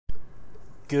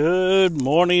Good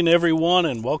morning, everyone,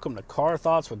 and welcome to Car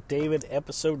Thoughts with David,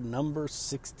 episode number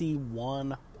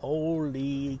 61.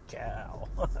 Holy cow.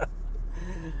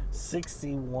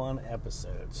 61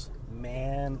 episodes.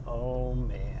 Man, oh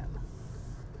man.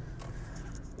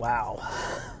 Wow.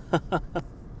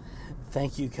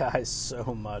 Thank you guys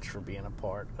so much for being a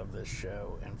part of this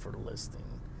show and for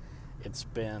listening. It's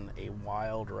been a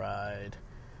wild ride.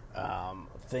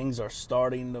 Things are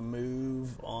starting to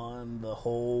move on the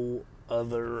whole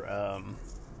other,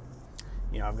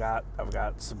 I've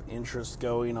got some interest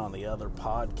going on the other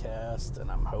podcast, and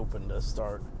I'm hoping to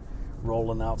start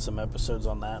rolling out some episodes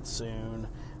on that soon.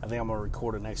 I think I'm going to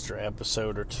record an extra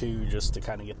episode or two just to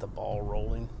kind of get the ball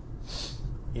rolling,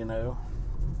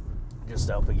 just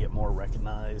to help it get more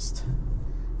recognized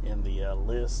in the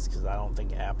list, because I don't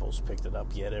think Apple's picked it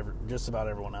up yet. Just about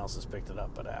everyone else has picked it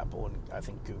up but Apple, and I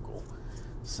think Google.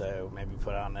 So maybe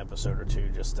put out an episode or two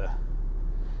just to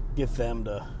get them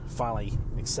to finally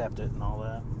accept it and all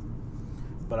that.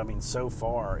 But I mean, so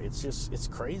far it's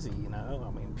crazy,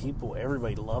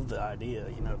 everybody loved the idea.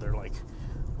 They're like,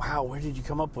 wow, where did you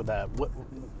come up with that? What,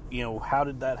 how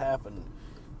did that happen?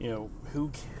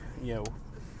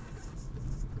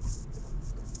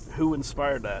 Who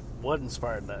inspired that? What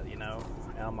inspired that? And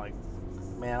I'm like,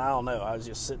 man, I don't know. I was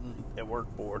just sitting at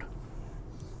work bored,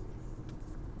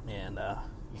 and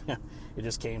it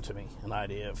just came to me, an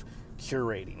idea of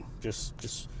curating,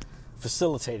 just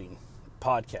facilitating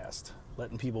podcast,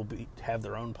 letting people have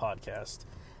their own podcast,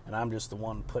 and I'm just the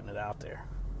one putting it out there.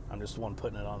 I'm just the one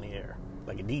putting it on the air,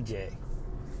 like a DJ,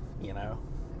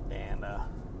 and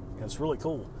it's really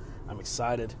cool. I'm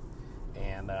excited,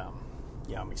 and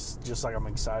I'm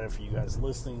excited for you guys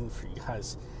listening, for you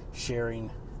guys sharing,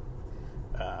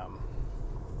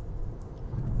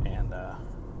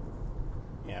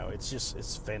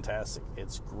 it's fantastic.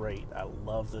 It's great. I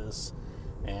love this,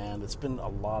 and it's been a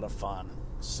lot of fun.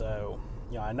 So,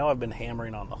 I know I've been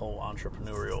hammering on the whole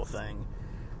entrepreneurial thing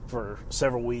for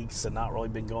several weeks and not really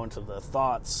been going to the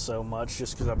thoughts so much,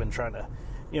 just because I've been trying to,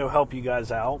 help you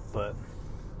guys out, but,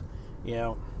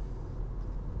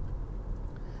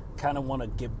 kind of want to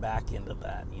get back into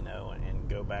that, and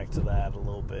go back to that a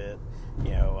little bit.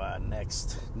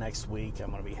 Next week I'm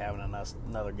going to be having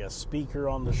another guest speaker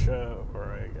on the show,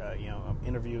 or I'm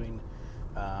interviewing.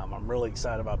 I'm really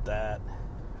excited about that.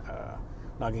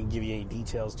 Not going to give you any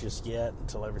details just yet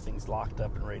until everything's locked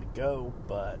up and ready to go,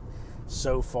 but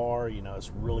so far, it's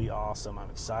really awesome.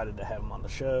 I'm excited to have him on the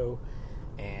show,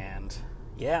 and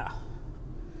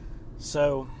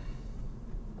so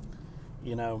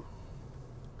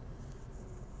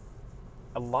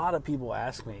a lot of people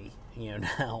ask me,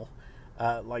 now,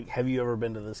 have you ever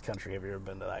been to this country? Have you ever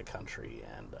been to that country?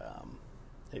 And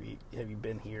have you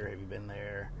been here? Have you been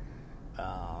there?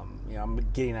 I'm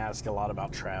getting asked a lot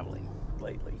about traveling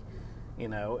lately,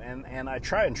 and I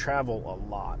try and travel a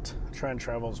lot. I try and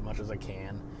travel as much as I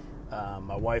can.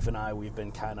 My wife and I, we've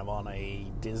been kind of on a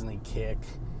Disney kick,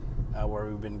 where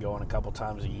we've been going a couple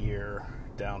times a year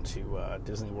down to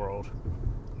Disney World,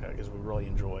 because we really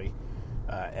enjoy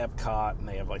Epcot, and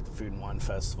they have like the Food and Wine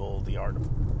Festival, the Art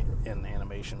and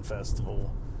Animation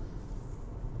Festival,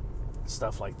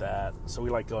 stuff like that. So we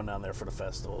like going down there for the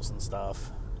festivals and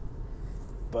stuff.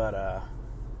 But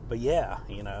yeah,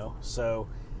 so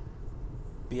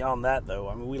beyond that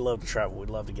though, we love to travel. We'd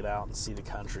love to get out and see the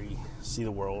country, see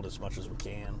the world as much as we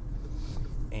can.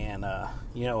 And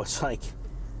it's like,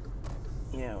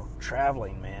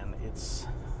 traveling, man, it's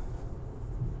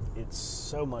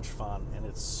so much fun, and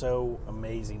it's so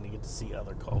amazing to get to see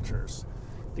other cultures,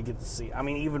 to get to see,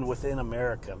 even within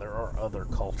America, there are other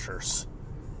cultures,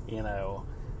 it's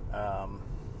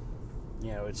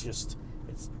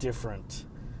different.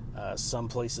 Some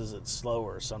places it's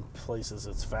slower, some places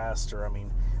it's faster.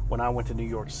 When I went to New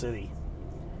York City,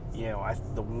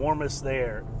 the warmest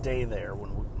day there,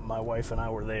 when my wife and I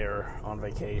were there on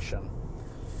vacation,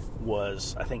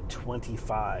 was, I think,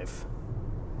 25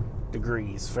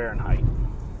 degrees Fahrenheit.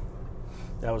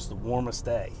 That was the warmest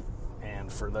day.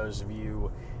 And for those of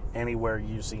you anywhere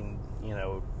using,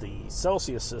 the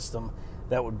Celsius system,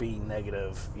 that would be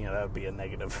negative, that would be a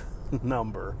negative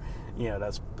number.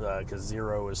 That's because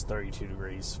 0 is 32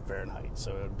 degrees Fahrenheit.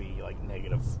 So it would be like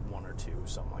 -1 or 2,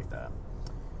 something like that.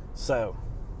 So,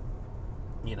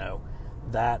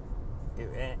 that,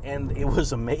 and it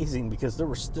was amazing because there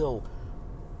were still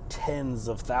tens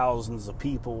of thousands of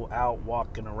people out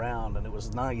walking around, and it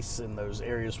was nice in those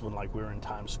areas when, like, we were in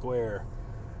Times Square,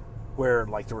 where,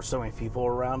 like, there were so many people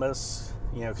around us,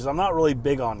 because I'm not really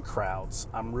big on crowds.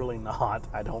 I'm really not.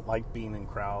 I don't like being in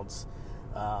crowds.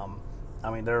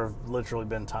 There have literally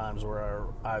been times where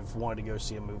I've wanted to go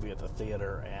see a movie at the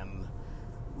theater, and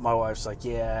my wife's like,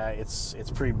 yeah, it's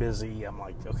pretty busy. I'm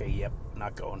like, okay, yep,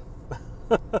 not going.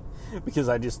 Because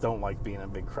I just don't like being in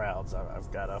big crowds.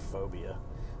 I've got a phobia.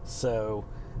 So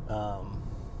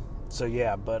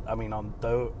yeah, but I mean, on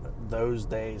those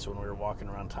days when we were walking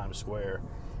around Times Square,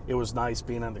 it was nice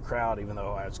being in the crowd, even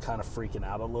though I was kind of freaking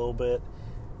out a little bit.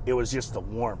 It was just the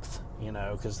warmth,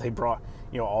 because they brought,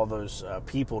 all those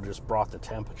people just brought the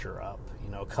temperature up,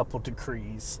 a couple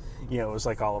degrees. It was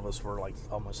like all of us were like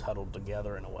almost huddled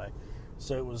together in a way.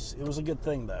 So it was a good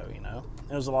thing, though.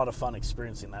 It was a lot of fun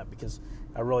experiencing that, because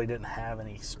I really didn't have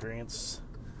any experience.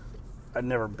 I'd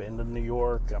never been to New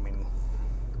York. I mean,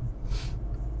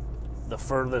 the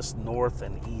furthest north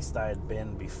and east I had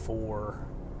been before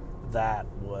that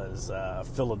was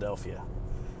Philadelphia.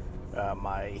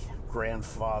 My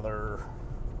grandfather,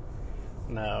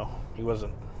 no, he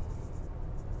wasn't.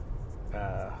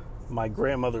 My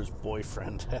grandmother's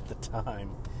boyfriend at the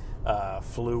time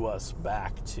flew us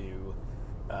back to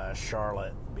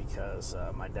Charlotte because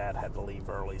my dad had to leave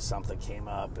early. Something came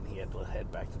up and he had to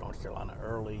head back to North Carolina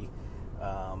early.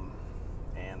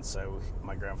 And so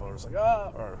my grandfather was like,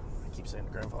 or I keep saying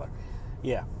grandfather.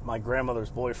 Yeah, my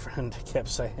grandmother's boyfriend kept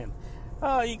saying,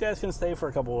 oh, you guys can stay for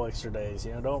a couple extra days.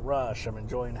 Don't rush. I'm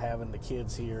enjoying having the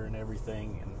kids here and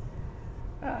everything.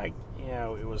 And,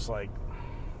 it was like,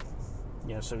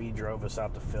 so he drove us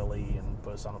out to Philly and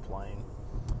put us on a plane.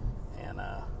 And,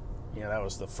 that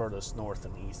was the furthest north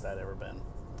and east I'd ever been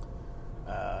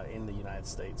in the United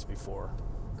States before,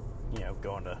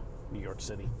 going to New York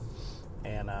City.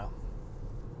 And,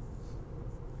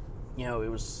 it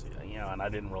was, and I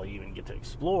didn't really even get to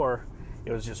explore.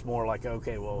 It was just more like,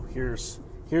 okay, well, here's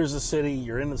the city.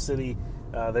 You're in the city.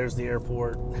 There's the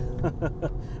airport.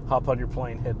 Hop on your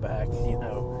plane, head back.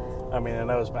 I mean, and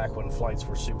that was back when flights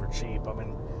were super cheap. I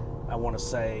mean, I want to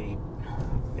say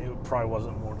it probably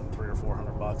wasn't more than $300 or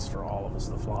 $400 for all of us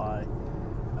to fly.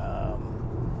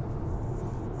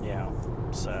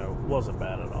 So it wasn't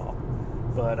bad at all.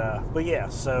 But yeah,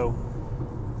 so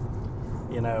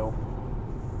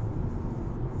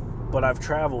But I've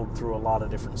traveled through a lot of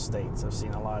different states. I've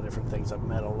seen a lot of different things. I've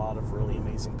met a lot of really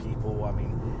amazing people. I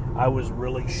mean, I was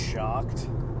really shocked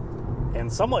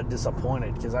and somewhat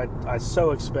disappointed because I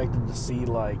so expected to see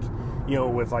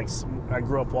with I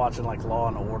grew up watching Law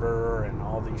and Order and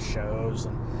all these shows,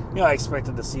 and I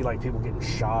expected to see people getting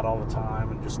shot all the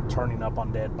time and just turning up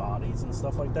on dead bodies and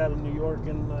stuff like that in New York,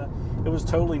 and it was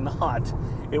totally not.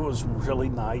 It was really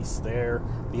nice there.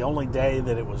 The only day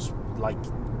that it was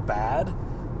bad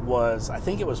was, I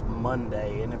think it was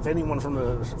Monday, and if anyone from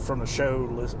the show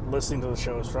listening to the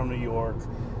show is from New York,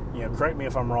 correct me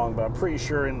if I'm wrong, but I'm pretty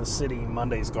sure in the city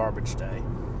Monday's garbage day,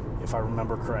 if I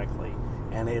remember correctly,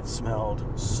 and it smelled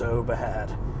so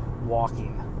bad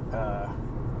walking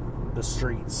the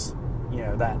streets,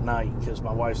 that night, because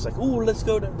my wife's like, "Ooh, let's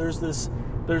go to there's this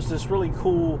really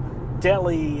cool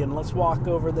deli, and let's walk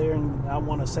over there, and I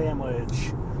want a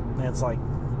sandwich," and it's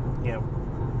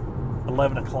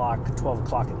 11 o'clock, 12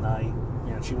 o'clock at night,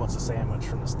 she wants a sandwich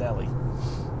from this deli.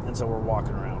 And so we're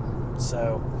walking around.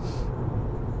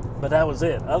 But that was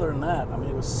it. Other than that, I mean,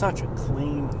 it was such a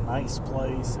clean, nice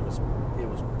place. It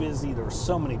was busy. There were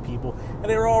so many people, and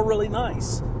they were all really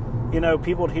nice.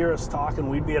 People would hear us talk, and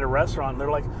we'd be at a restaurant, and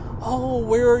they're like, "Oh,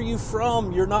 where are you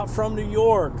from? You're not from New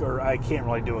York." Or I can't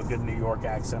really do a good New York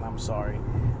accent. I'm sorry.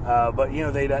 But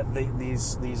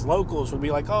these locals would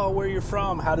be like, "Oh, where are you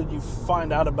from? How did you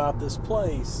find out about this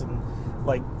place?" And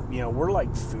we're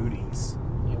like foodies.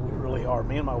 We really are.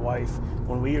 Me and my wife,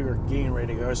 when we are getting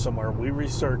ready to go somewhere, we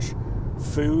research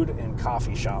food and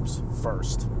coffee shops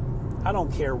first. I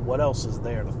don't care what else is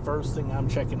there. The first thing I'm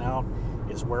checking out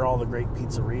is where all the great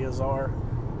pizzerias are,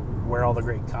 where all the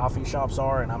great coffee shops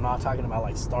are, and I'm not talking about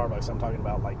Starbucks. I'm talking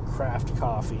about craft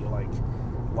coffee,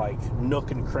 like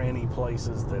nook and cranny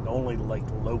places that only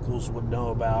locals would know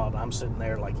about. I'm sitting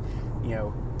there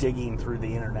digging through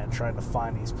the internet trying to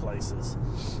find these places,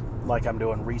 like I'm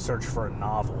doing research for a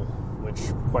novel,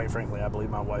 which quite frankly I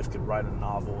believe my wife could write a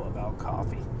novel about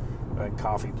coffee and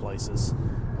coffee places.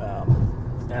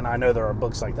 And I know there are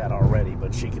books like that already,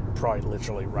 but she could probably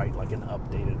literally write an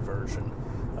updated version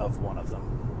of one of them.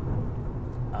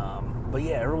 But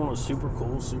yeah, everyone was super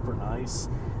cool, super nice,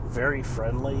 very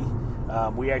friendly.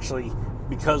 We actually,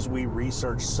 because we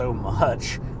research so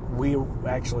much, we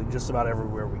actually, just about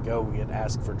everywhere we go, we get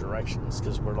asked for directions,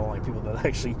 because we're the only people that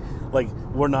actually,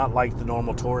 we're not like the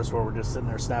normal tourists where we're just sitting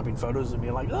there snapping photos and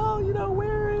being like, "Oh,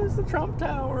 where is the Trump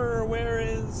Tower? Or where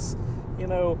is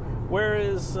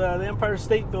the Empire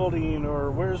State Building?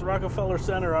 Or where's Rockefeller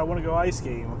Center? I want to go ice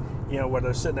skating." where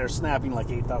they're sitting there snapping like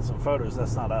 8,000 photos.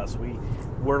 That's not us.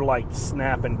 We're like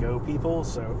snap and go people.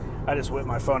 So I just whip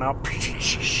my phone out,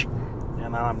 and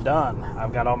then I'm done.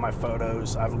 I've got all my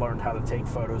photos. I've learned how to take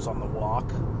photos on the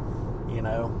walk,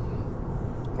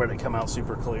 where they come out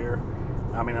super clear.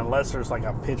 I mean, unless there's like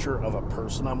a picture of a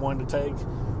person I'm wanting to take,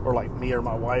 or like me or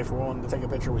my wife are wanting to take a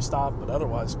picture, we stop. But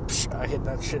otherwise, I hit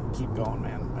that shit and keep going,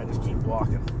 man. I just keep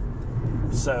walking.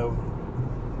 So,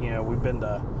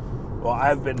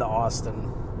 I've been to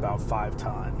Austin about 5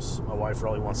 times. My wife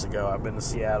really wants to go. I've been to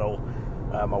Seattle.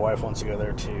 My wife wants to go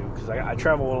there too, because I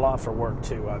travel a lot for work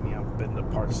too. I mean, I've been to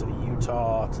Park City,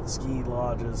 Utah, to the ski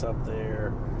lodges up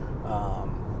there.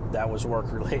 That was work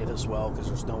related as well, because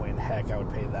there's no way in heck I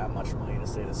would pay that much money to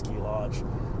stay at a ski lodge.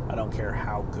 I don't care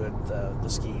how good the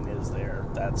skiing is there.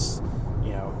 That's,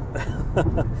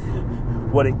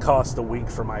 what it costs a week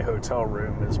for my hotel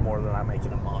room is more than I make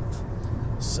in a month.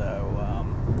 So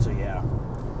yeah.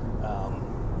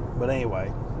 But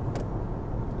anyway,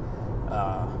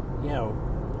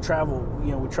 travel,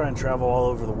 we try and travel all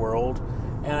over the world.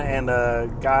 And a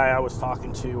guy I was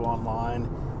talking to online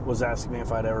was asking me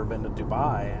if I'd ever been to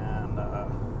Dubai, and I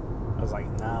was like,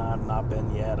 nah, I've not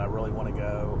been yet. I really want to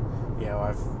go.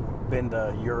 I've been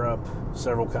to Europe,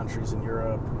 several countries in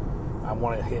Europe. I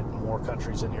want to hit more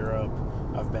countries in Europe.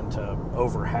 I've been to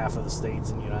over half of the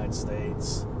states in the United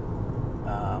States.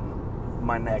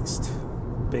 My next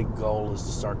big goal is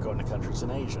to start going to countries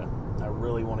in Asia. I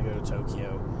really want to go to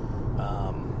Tokyo.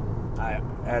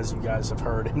 As you guys have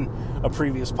heard in a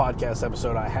previous podcast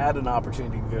episode, I had an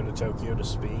opportunity to go to Tokyo to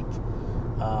speak,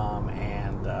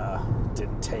 and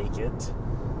didn't take it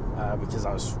because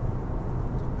I was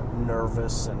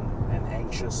nervous and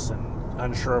anxious and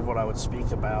unsure of what I would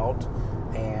speak about,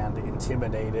 and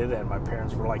intimidated. And my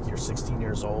parents were like, "You're 16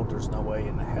 years old. There's no way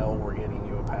in hell we're getting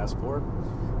you a passport.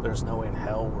 There's no way in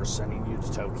hell we're sending you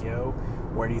to Tokyo.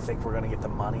 Where do you think we're going to get the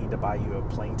money to buy you a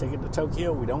plane ticket to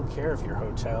Tokyo? We don't care if your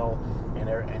hotel and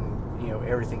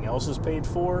everything else is paid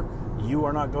for. You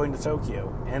are not going to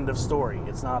Tokyo. End of story.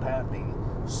 It's not happening.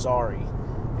 Sorry."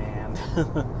 And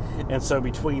and so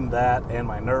between that and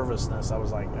my nervousness, I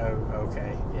was like, "Oh,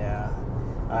 okay, yeah,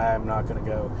 I'm not going to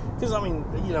go." Because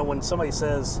when somebody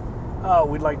says, "Oh,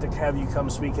 we'd like to have you come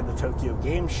speak at the Tokyo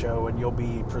Game Show, and you'll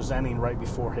be presenting right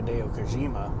before Hideo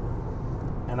Kojima,"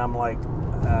 and I'm like,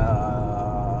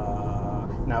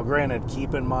 Now, granted,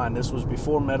 keep in mind, this was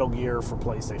before Metal Gear for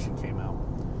PlayStation came out,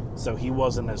 so he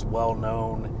wasn't as well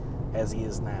known as he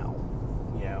is now.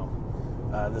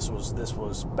 This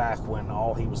was back when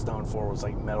all he was known for was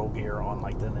like Metal Gear on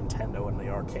like the Nintendo and the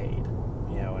arcade,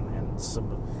 and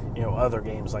some other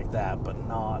games like that, but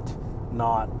not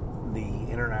the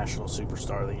international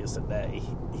superstar that he is today.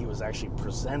 He was actually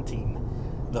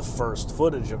presenting the first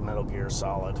footage of Metal Gear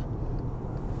Solid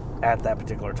at that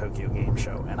particular Tokyo Game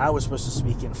Show, and I was supposed to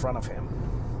speak in front of him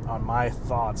on my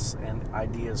thoughts and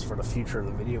ideas for the future of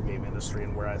the video game industry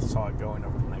and where I saw it going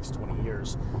over the next 20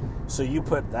 years. So you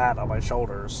put that on my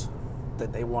shoulders,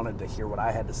 that they wanted to hear what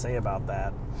I had to say about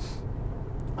that,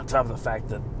 on top of the fact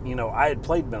that, I had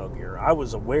played Metal Gear. I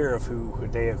was aware of who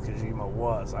Hideo Kojima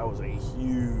was. I was a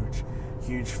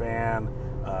huge fan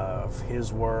of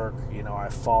his work. I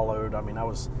followed.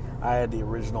 I had the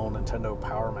original Nintendo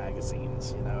Power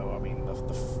magazines.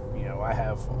 I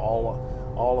have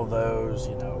all of those.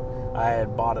 I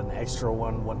had bought an extra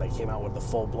one when they came out with the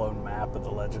full-blown map of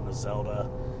The Legend of Zelda.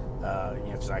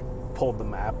 Because I pulled the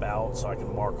map out so I could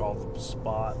mark all the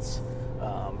spots,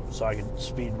 so I could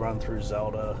speed run through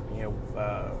Zelda.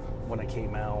 When it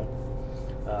came out.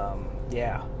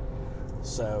 Yeah.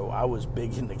 So I was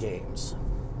big into games.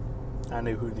 I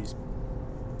knew who these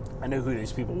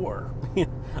people were.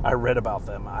 I read about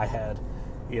them. I had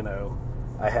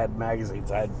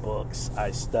magazines. I had books.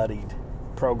 I studied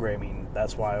programming.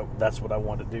 That's what I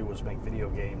wanted to do, was make video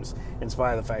games, in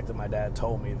spite of the fact that my dad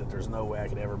told me that there's no way I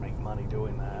could ever make money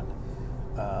doing that.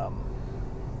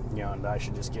 And I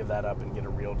should just give that up and get a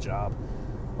real job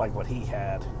like what he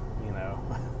had,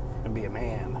 and be a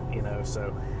man,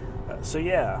 So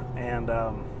yeah, and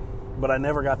but I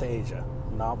never got to Asia.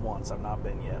 Not once. I've not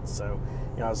been yet. So,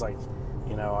 I was like,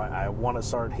 I want to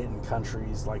start hitting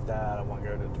countries like that. I want to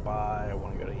go to Dubai. I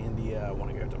want to go to India. I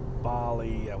want to go to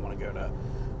Bali. I want to go to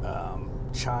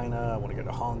China. I want to go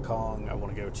to Hong Kong. I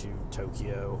want to go to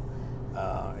Tokyo,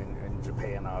 and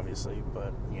Japan, obviously.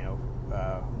 But,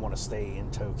 want to stay in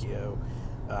Tokyo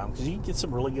because you can get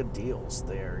some really good deals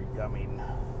there.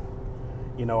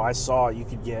 I saw you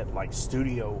could get like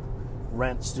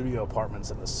rent studio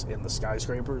apartments in the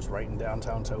skyscrapers right in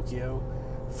downtown Tokyo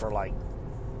for like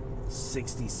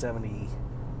 $60-$70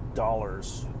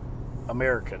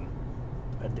 American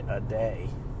a day.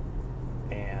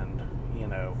 And,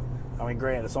 I mean,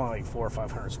 granted, it's only like 400 or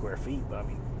 500 square feet, but I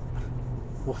mean,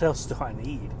 what else do I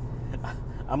need?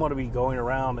 I'm going to be going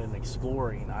around and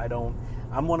exploring.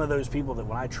 I'm one of those people that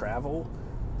when I travel,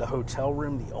 the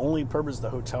only purpose the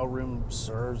hotel room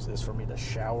serves is for me to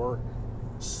shower,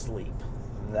 sleep.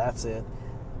 That's it.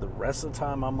 The rest of the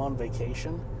time I'm on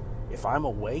vacation, if I'm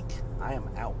awake, I am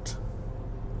out.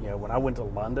 When I went to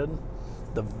London,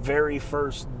 the very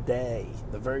first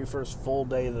full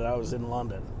day that I was in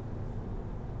London,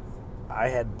 I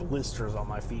had blisters on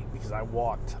my feet because I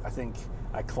walked. I think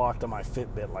I clocked on my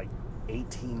Fitbit like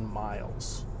 18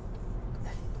 miles.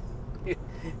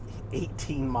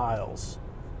 18 miles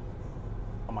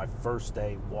on my first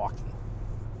day walking.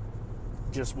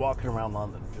 Just walking around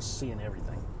London, just seeing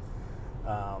everything.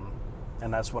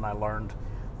 And that's when I learned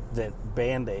that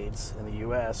Band-Aids in the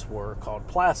U.S. were called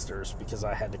plasters, because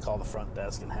I had to call the front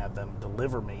desk and have them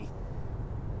deliver me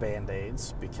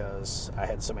Band-Aids because I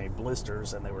had so many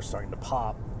blisters and they were starting to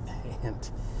pop,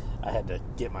 and I had to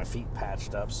get my feet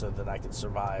patched up so that I could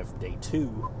survive day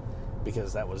 2,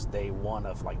 because that was day 1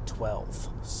 of like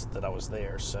 12 that I was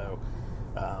there. So,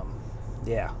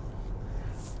 yeah.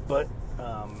 But,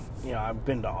 I've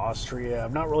been to Austria.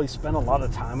 I've not really spent a lot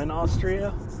of time in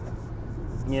Austria.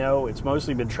 It's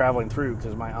mostly been traveling through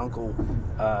because my uncle,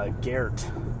 Gert,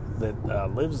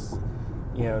 that lives,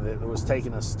 that was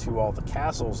taking us to all the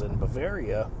castles in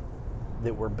Bavaria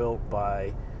that were built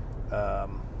by,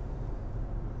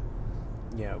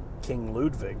 King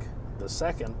Ludwig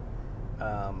II.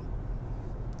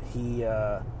 He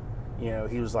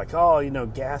was like,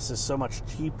 gas is so much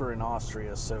cheaper in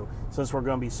Austria, so since we're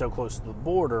going to be so close to the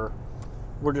border,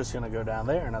 we're just going to go down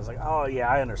there. And I was like, oh, yeah,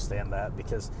 I understand that,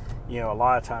 because, a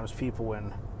lot of times people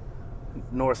in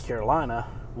North Carolina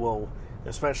will,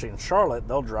 especially in Charlotte,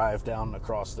 they'll drive down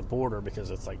across the border because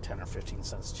it's like 10 or 15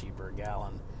 cents cheaper a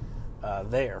gallon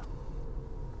there.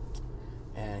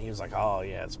 And he was like, oh,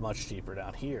 yeah, it's much cheaper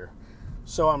down here.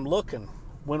 So I'm looking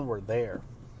when we're there.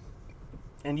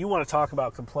 And you want to talk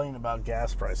about complaining about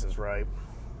gas prices, right?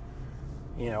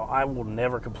 I will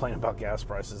never complain about gas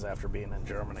prices after being in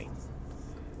Germany.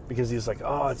 Because he's like,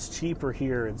 oh, it's cheaper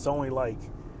here. It's only like,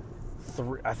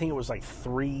 I think it was like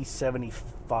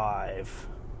 $3.75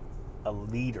 a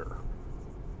liter.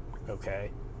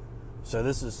 Okay? So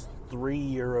this is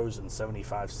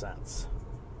 €3.75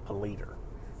 a liter.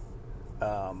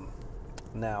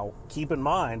 Now, keep in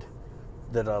mind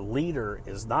that a liter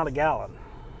is not a gallon.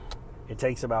 It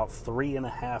takes about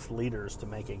 3.5 liters to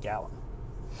make a gallon,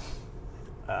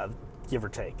 give or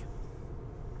take.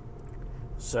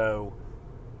 So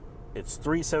it's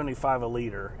 $3.75 a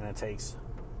liter, and it takes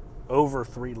over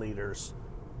 3 liters.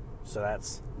 So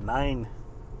that's 9,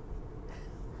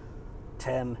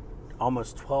 10,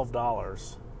 almost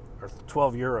 $12 or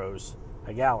 12 euros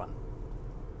a gallon.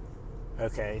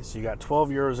 Okay, so you got 12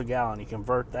 euros a gallon. You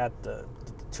convert that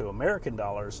to American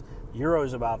dollars. Euro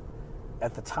is about,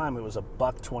 at the time, it was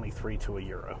 $1.23 to a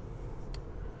euro.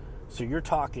 So you're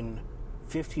talking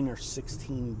 $15 or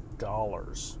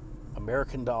 $16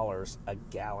 American dollars a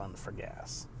gallon for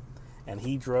gas. And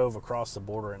he drove across the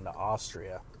border into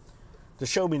Austria to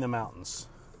show me the mountains,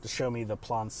 to show me the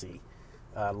Planzi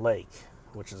lake,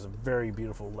 which is a very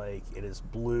beautiful lake. It is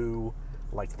blue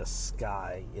like the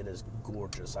sky. It is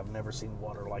gorgeous. I've never seen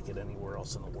water like it anywhere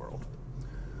else in the world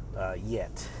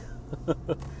yet.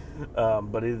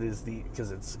 But it is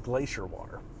because it's glacier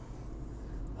water.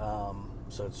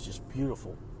 So it's just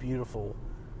beautiful, beautiful,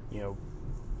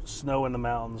 snow in the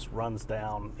mountains, runs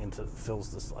down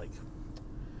fills this lake.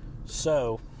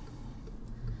 So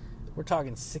we're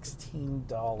talking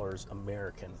 $16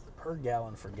 American per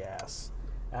gallon for gas.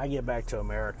 And I get back to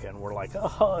America and we're like,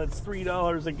 oh, it's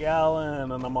 $3 a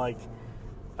gallon. And I'm like,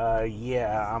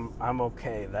 yeah, I'm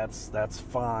okay. That's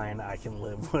fine. I can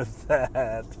live with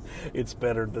that. It's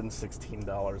better than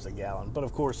 $16 a gallon. But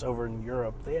of course, over in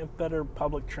Europe, they have better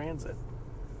public transit.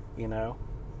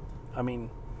 I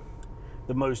mean,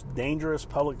 the most dangerous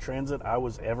public transit I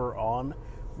was ever on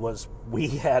was, we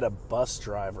had a bus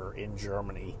driver in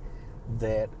Germany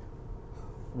that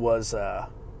was,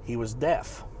 he was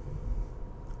deaf.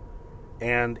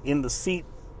 And in the seat,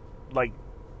 like,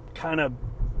 kind of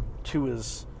to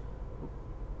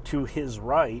his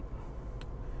right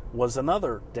was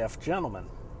another deaf gentleman.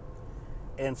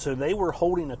 And so they were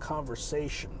holding a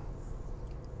conversation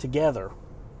together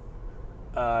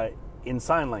in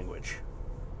sign language.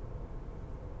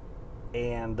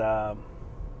 And,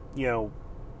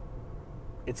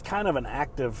 it's kind of an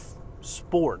active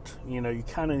sport. You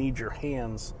kind of need your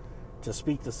hands to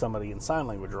speak to somebody in sign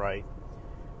language, right?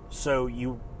 So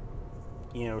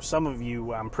some of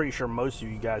you, I'm pretty sure most of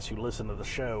you guys who listen to the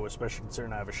show, especially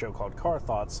considering I have a show called Car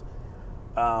Thoughts,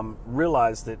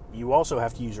 realize that you also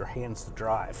have to use your hands to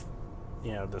drive.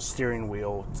 The steering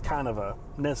wheel, it's kind of a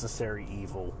necessary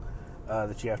evil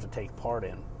that you have to take part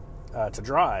in. To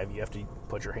drive, you have to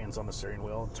put your hands on the steering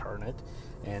wheel and turn it,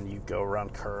 and you go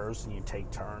around curves and you take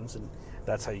turns, and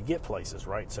that's how you get places,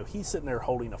 right? So he's sitting there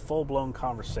holding a full-blown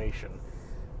conversation,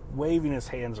 waving his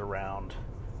hands around,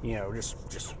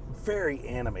 just very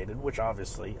animated, which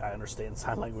obviously I understand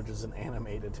sign language is an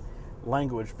animated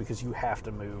language because you have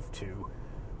to move to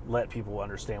let people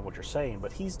understand what you're saying,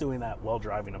 but he's doing that while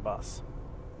driving a bus.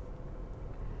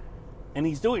 And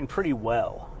he's doing pretty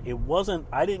well.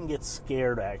 I didn't get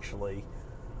scared, actually,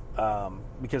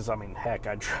 because, heck,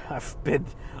 I've been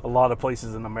a lot of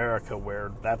places in America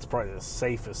where that's probably the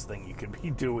safest thing you could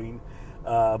be doing.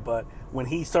 But when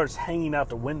he starts hanging out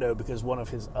the window because one of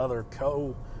his other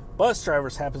bus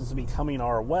drivers happens to be coming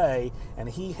our way, and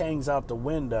he hangs out the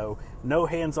window, no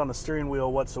hands on the steering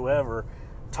wheel whatsoever,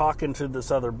 talking to this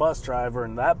other bus driver,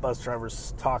 and that bus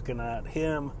driver's talking at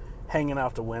him, hanging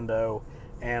out the window,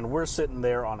 and we're sitting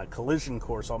there on a collision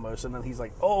course almost, and then he's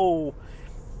like, we're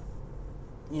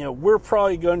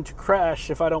probably going to crash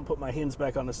if I don't put my hands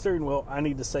back on the steering wheel. I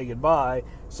need to say goodbye.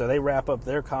 So they wrap up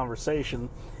their conversation.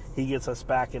 He gets us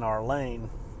back in our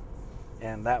lane,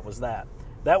 and that was that.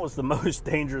 That was the most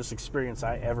dangerous experience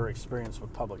I ever experienced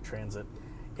with public transit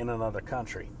in another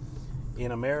country.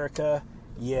 In America,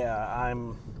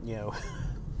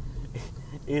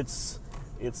 it's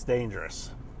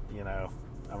dangerous,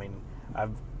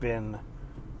 I've been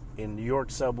in New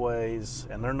York subways,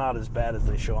 and they're not as bad as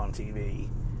they show on TV,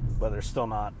 but they're still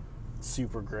not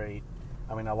super great.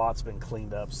 A lot's been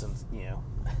cleaned up since the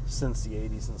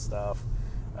 80s and stuff.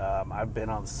 I've been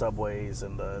on subways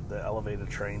and the elevated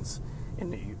trains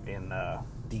in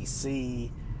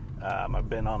DC. I've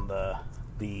been on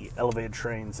the elevated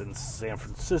trains in San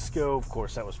Francisco. Of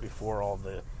course, that was before all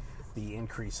the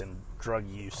increase in drug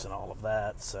use and all of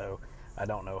that, so I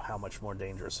don't know how much more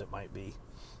dangerous it might be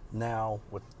now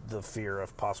with the fear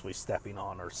of possibly stepping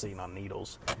on or sitting on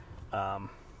needles.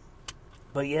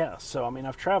 But yeah, so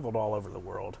I've traveled all over the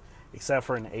world, except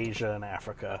for in Asia and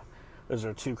Africa. Those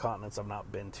are two continents I've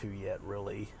not been to yet,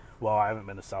 really. Well, I haven't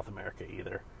been to South America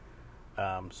either.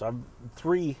 So I've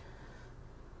three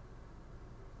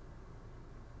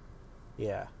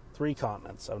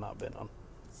continents I've not been on.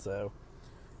 So,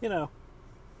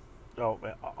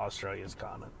 Australia's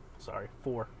continent. Sorry,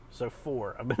 4. So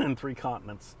 4. I've been in 3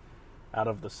 continents out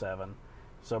of the 7.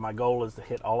 So my goal is to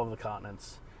hit all of the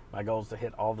continents. My goal is to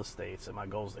hit all the states, and my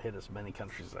goal is to hit as many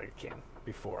countries as I can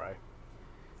before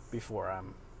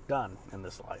I'm done in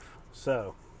this life.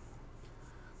 So,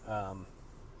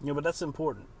 but that's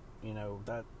important.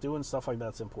 That doing stuff like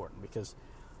that's important because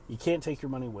you can't take your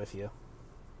money with you.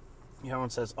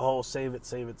 Everyone says, "Oh, save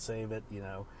it,"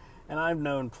 and I've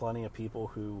known plenty of people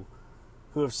who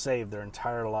have saved their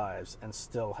entire lives and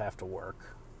still have to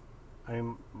work.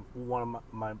 One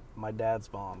of my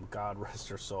dad's mom, God rest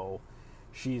her soul,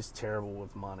 she's terrible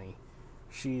with money.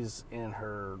 She's in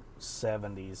her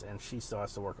 70s and she still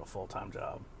has to work a full-time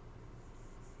job.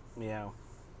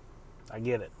 I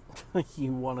get it.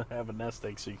 You want to have a nest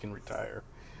egg so you can retire.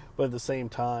 But at the same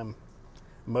time,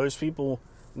 most people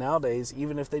nowadays,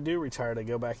 even if they do retire, they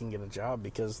go back and get a job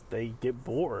because they get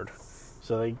bored.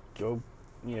 So they go,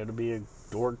 to be a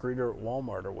door greeter at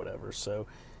Walmart or whatever. So,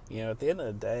 at the end of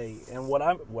the day, and what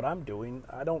I'm doing,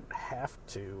 I don't have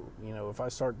to. If I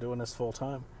start doing this full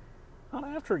time, I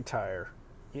don't have to retire.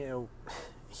 You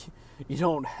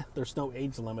don't. There's no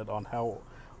age limit on how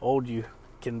old you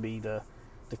can be to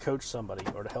coach somebody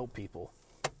or to help people.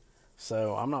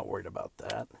 So I'm not worried about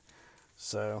that.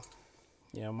 So,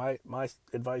 my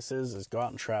advice is go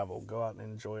out and travel, go out and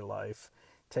enjoy life,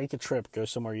 take a trip, go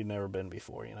somewhere you've never been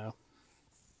before.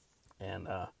 And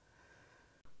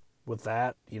with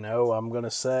that, I'm going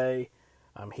to say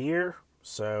I'm here.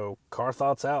 So Car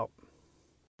Thoughts out.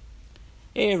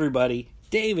 Hey everybody,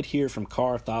 David here from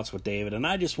Car Thoughts with David, and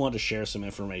I just want to share some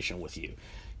information with you.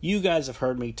 You guys have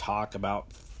heard me talk about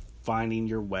finding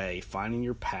your way, finding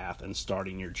your path, and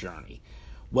starting your journey.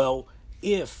 Well,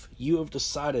 if you have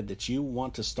decided that you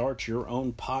want to start your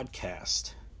own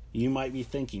podcast, you might be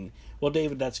thinking, well,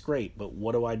 David, that's great, but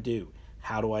what do I do?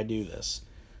 How do I do this?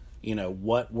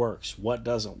 What works? What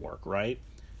doesn't work, right?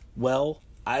 Well,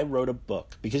 I wrote a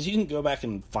book, because you can go back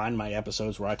and find my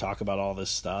episodes where I talk about all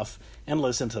this stuff and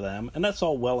listen to them, and that's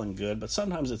all well and good, but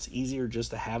sometimes it's easier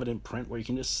just to have it in print where you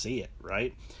can just see it,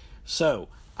 right? So,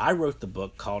 I wrote the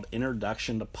book called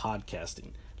Introduction to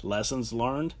Podcasting, Lessons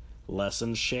Learned,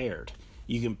 Lessons Shared.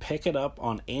 You can pick it up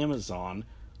on Amazon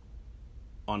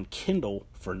on Kindle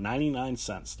for 99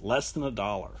 cents, less than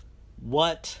 $1.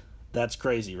 What? That's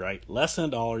crazy, right? Less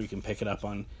than $1, you can pick it up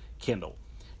on Kindle.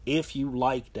 If you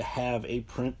like to have a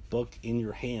print book in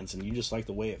your hands and you just like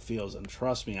the way it feels, and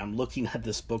trust me, I'm looking at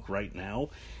this book right now,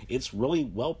 it's really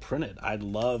well printed. I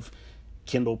love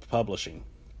Kindle publishing.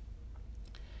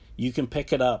 You can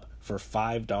pick it up for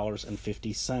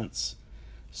 $5.50.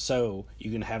 So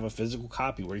you can have a physical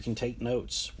copy where you can take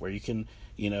notes, where you can,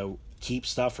 keep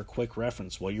stuff for quick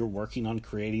reference while you're working on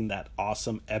creating that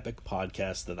awesome epic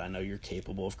podcast that I know you're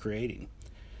capable of creating.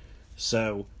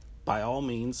 So by all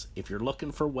means, if you're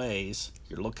looking for ways,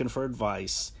 you're looking for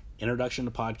advice, Introduction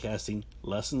to Podcasting,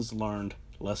 Lessons Learned,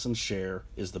 Lessons Share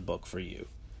is the book for you.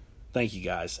 Thank you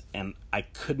guys. And I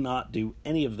could not do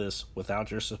any of this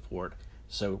without your support.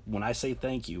 So when I say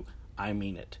thank you, I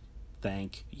mean it.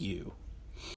 Thank you.